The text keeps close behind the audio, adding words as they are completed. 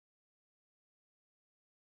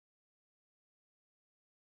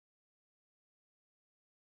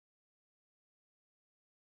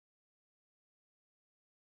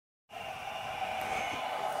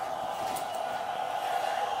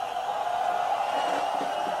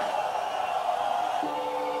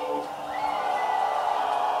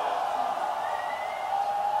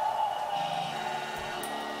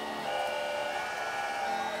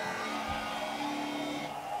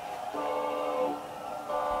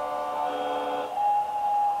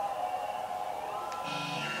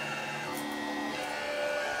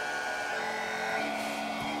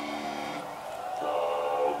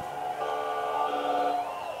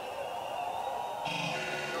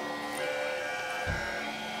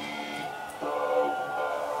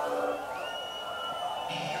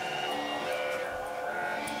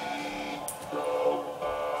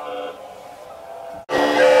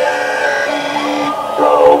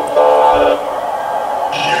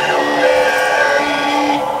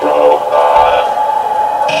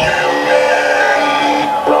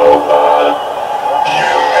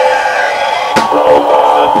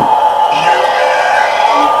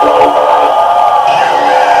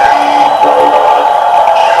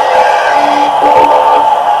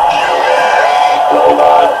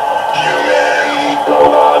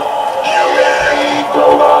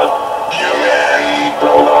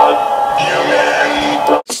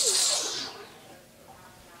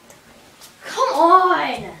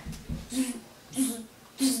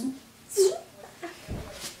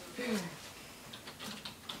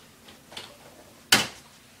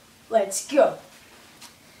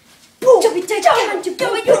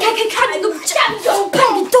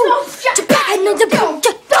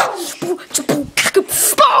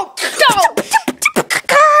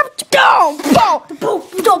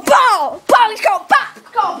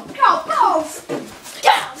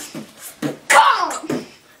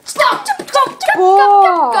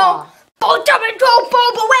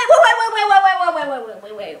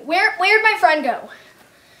Where'd my friend go?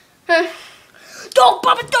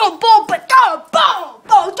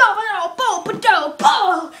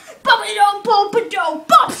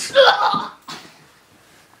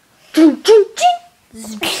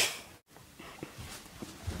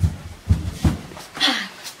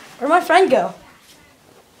 Where'd my friend go?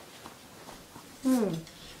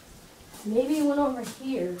 Maybe he went over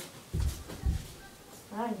here.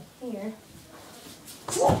 Not in here.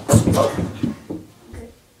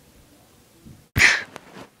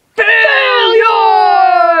 Failure!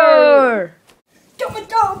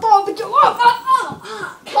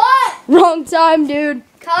 Cut! Wrong time, dude.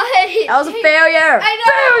 Cut! That was a failure. I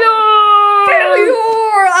know!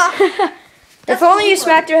 Failure! If only you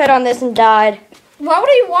smacked your head on this and died. Why would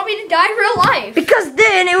you want me to die in real life? Because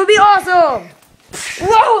then it would be awesome.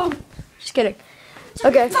 Whoa! Just kidding.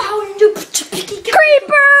 Okay.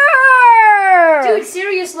 Creeper! Dude,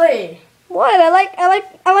 seriously. What? I like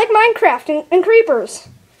Minecraft and creepers.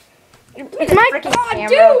 It's my God,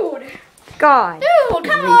 dude! God. Dude,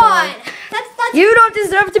 come on! That's You don't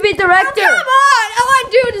deserve to be director. Come on! I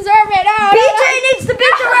do deserve it. No, BJ needs to be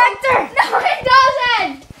director. No, he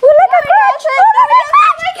doesn't!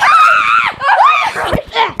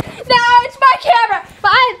 No, it's my camera!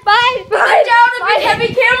 Bye! Bye down with my heavy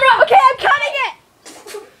camera! Okay, I'm cutting it.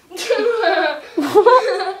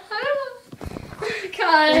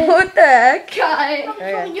 Kai. What the heck? Kai.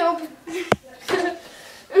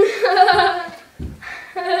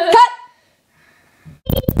 Cut!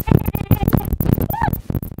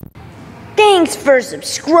 Thanks for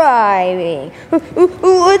subscribing.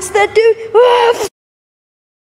 What's that dude?